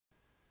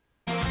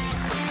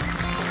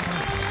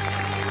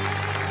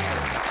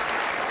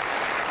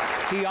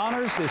He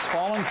honors his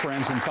fallen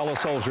friends and fellow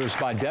soldiers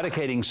by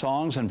dedicating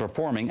songs and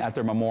performing at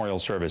their memorial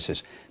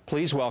services.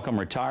 Please welcome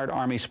retired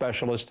Army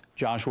Specialist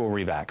Joshua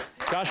Revak.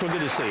 Joshua,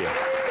 good to see you.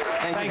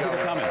 Thank you for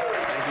coming.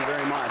 Thank you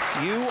very much.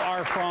 You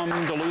are from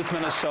Duluth,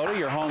 Minnesota,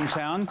 your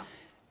hometown.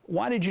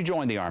 Why did you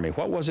join the Army?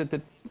 What was it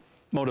that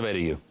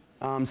motivated you?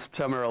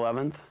 September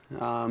 11th.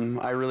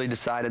 I really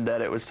decided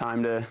that it was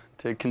time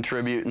to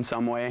contribute in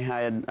some way.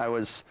 I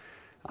was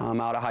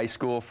out of high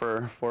school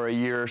for a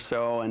year or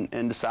so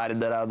and decided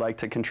that I would like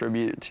to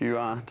contribute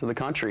to the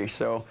country.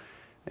 So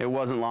it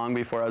wasn't long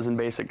before I was in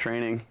basic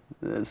training.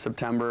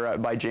 September,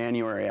 by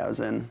January I was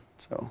in.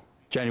 So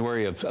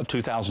January of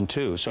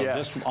 2002, so yes.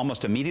 Just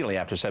almost immediately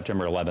after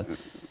September 11th.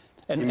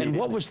 And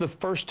what was the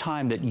first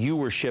time that you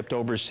were shipped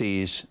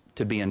overseas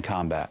to be in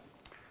combat?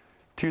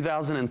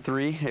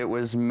 2003, it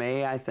was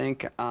May, I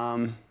think.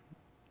 Yeah,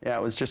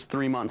 it was just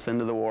 3 months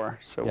into the war.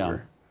 So yeah.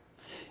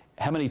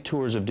 How many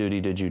tours of duty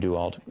did you do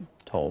all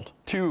told?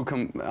 Two.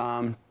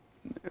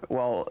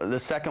 Well, the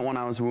second one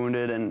I was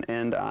wounded,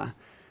 and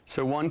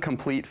so one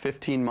complete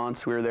 15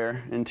 months we were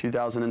there in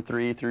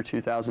 2003 through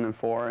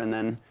 2004, and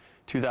then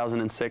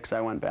 2006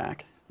 I went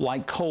back.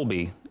 Like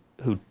Colby,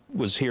 who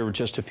was here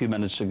just a few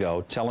minutes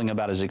ago, telling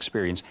about his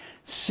experience,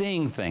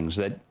 seeing things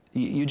that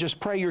you just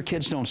pray your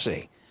kids don't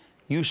see.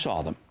 You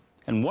saw them.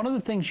 And one of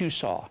the things you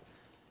saw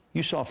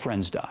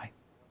friends die.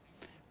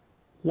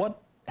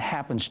 What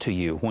happens to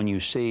you when you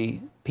see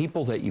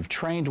people that you've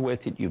trained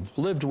with, that you've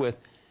lived with,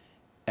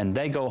 and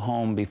they go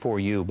home before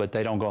you, but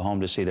they don't go home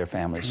to see their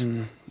families?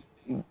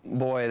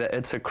 Boy,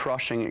 it's a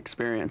crushing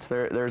experience.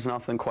 There's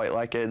nothing quite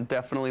like it. It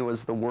definitely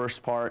was the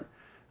worst part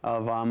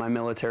of my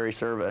military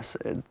service.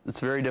 It's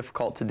very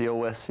difficult to deal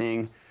with,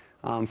 seeing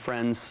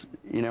friends,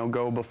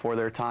 go before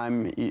their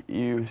time.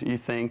 You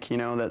think,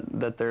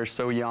 that they're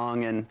so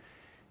young, and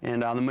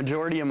the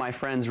majority of my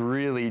friends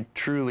really,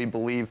 truly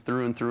believe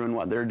through and through in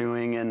what they're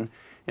doing. And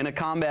in a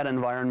combat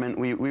environment,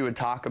 we would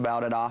talk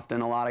about it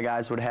often. A lot of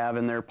guys would have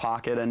in their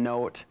pocket a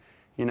note,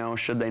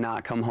 should they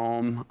not come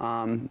home,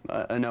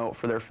 a note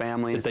for their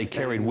families. That they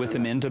carried with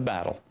them into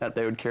battle. That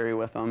they would carry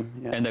with them.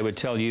 Yes. And they would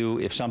tell you,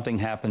 if something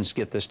happens,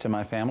 get this to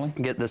my family?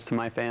 Get this to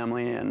my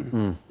family.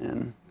 And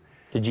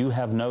did you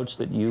have notes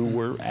that you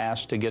were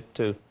asked to get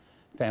to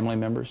family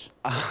members?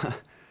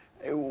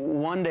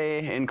 One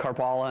day in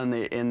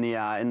Karbala,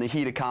 in the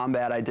heat of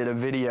combat, I did a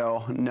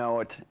video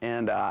note,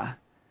 and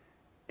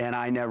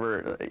I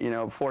never,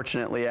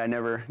 fortunately, I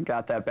never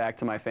got that back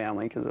to my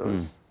family because it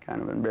was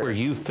kind of embarrassing. Where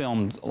you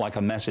filmed like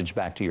a message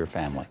back to your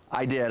family?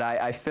 I did.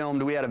 I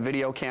filmed. We had a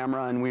video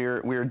camera, and we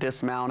were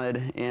dismounted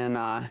in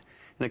a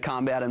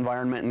combat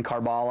environment in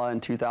Karbala in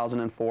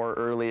 2004.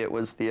 Early, it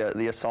was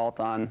the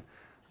assault on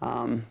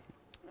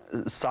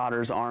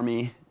Sadr's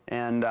army,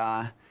 and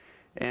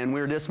we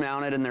were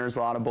dismounted, and there was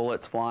a lot of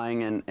bullets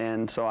flying,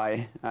 and so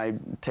I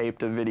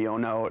taped a video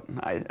note.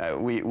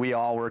 We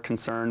all were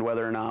concerned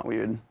whether or not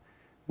we'd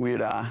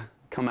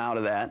come out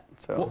of that.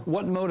 So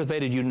what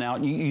motivated you now?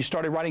 You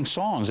started writing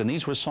songs, and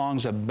these were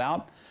songs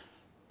about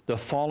the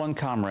fallen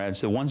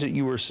comrades, the ones that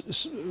you were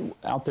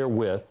out there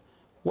with.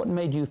 What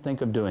made you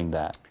think of doing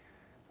that?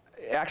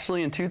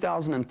 Actually, in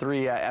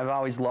 2003, I've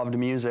always loved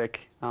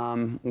music.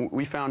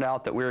 We found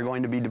out that we were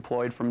going to be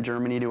deployed from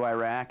Germany to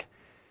Iraq,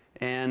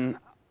 and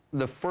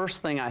the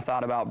first thing I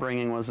thought about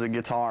bringing was a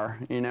guitar.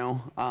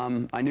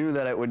 I knew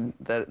that I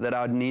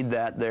would need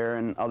that there,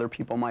 and other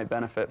people might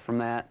benefit from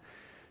that.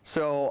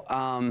 So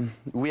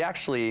we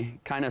actually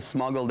kind of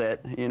smuggled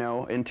it.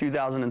 In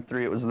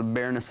 2003, it was the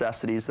bare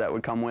necessities that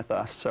would come with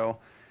us. So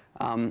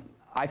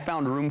I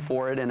found room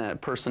for it in a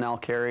personnel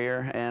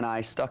carrier, and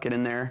I stuck it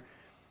in there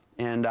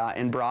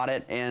and brought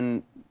it.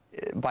 And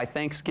by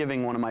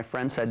Thanksgiving, one of my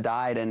friends had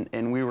died,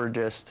 and we were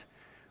just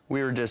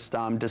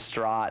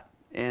distraught.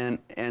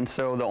 And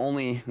so the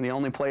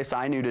only place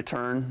I knew to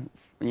turn,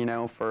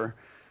 for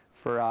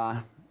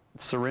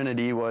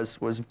serenity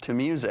was to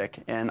music,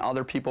 and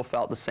other people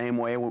felt the same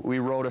way. We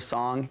wrote a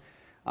song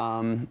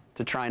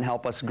to try and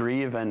help us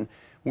grieve, and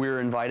we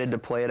were invited to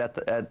play it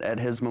at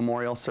his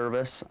memorial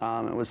service.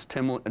 It was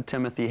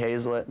Timothy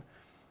Hazlett,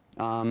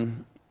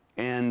 and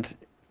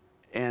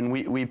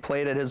we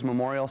played at his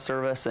memorial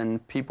service,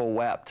 and people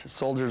wept.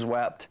 Soldiers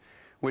wept,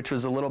 which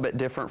was a little bit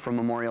different from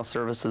memorial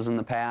services in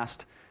the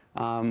past,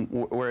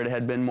 where it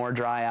had been more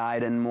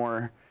dry-eyed and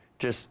more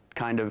just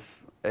kind of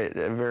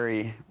a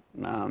very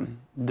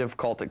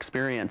difficult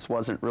experience.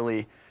 Wasn't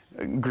really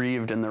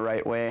grieved in the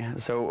right way.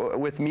 So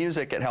with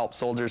music, it helped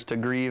soldiers to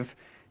grieve,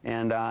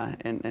 and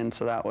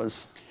so that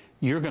was.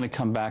 You're going to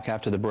come back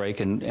after the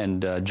break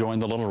and join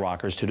the Little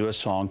Rockers to do a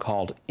song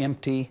called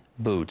Empty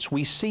Boots.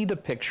 We see the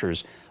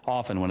pictures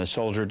often when a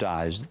soldier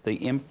dies,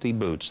 the empty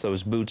boots,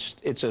 those boots.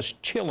 It's a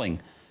chilling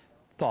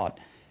thought.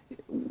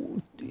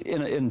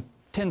 In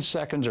 10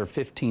 seconds or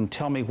 15,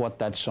 tell me what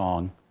that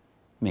song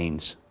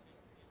means.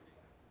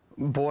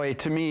 Boy,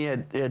 to me,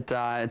 it's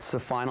a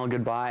final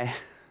goodbye.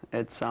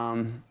 It's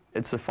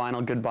a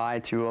final goodbye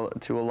to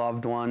a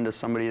loved one, to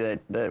somebody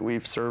that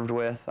we've served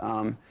with.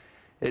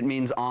 It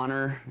means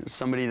honor,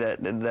 somebody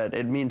that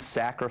it means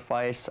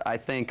sacrifice. I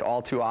think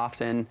all too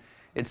often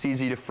it's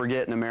easy to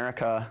forget in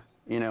America,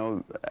 you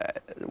know,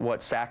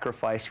 what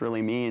sacrifice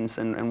really means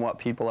and what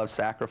people have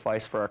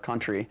sacrificed for our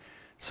country.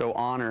 So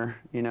honor,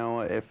 you know,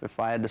 if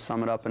I had to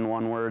sum it up in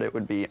one word, it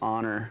would be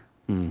honor.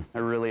 I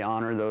really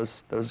honor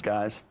those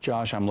guys.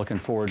 Josh, I'm looking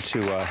forward to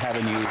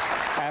having you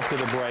after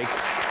the break.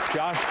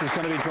 Josh is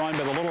going to be joined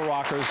by the Little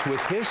Rockers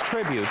with his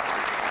tribute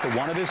to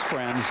one of his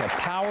friends, a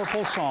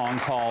powerful song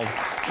called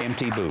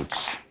Empty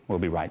Boots. We'll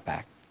be right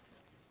back.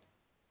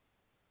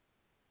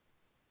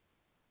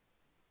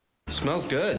 Smells good.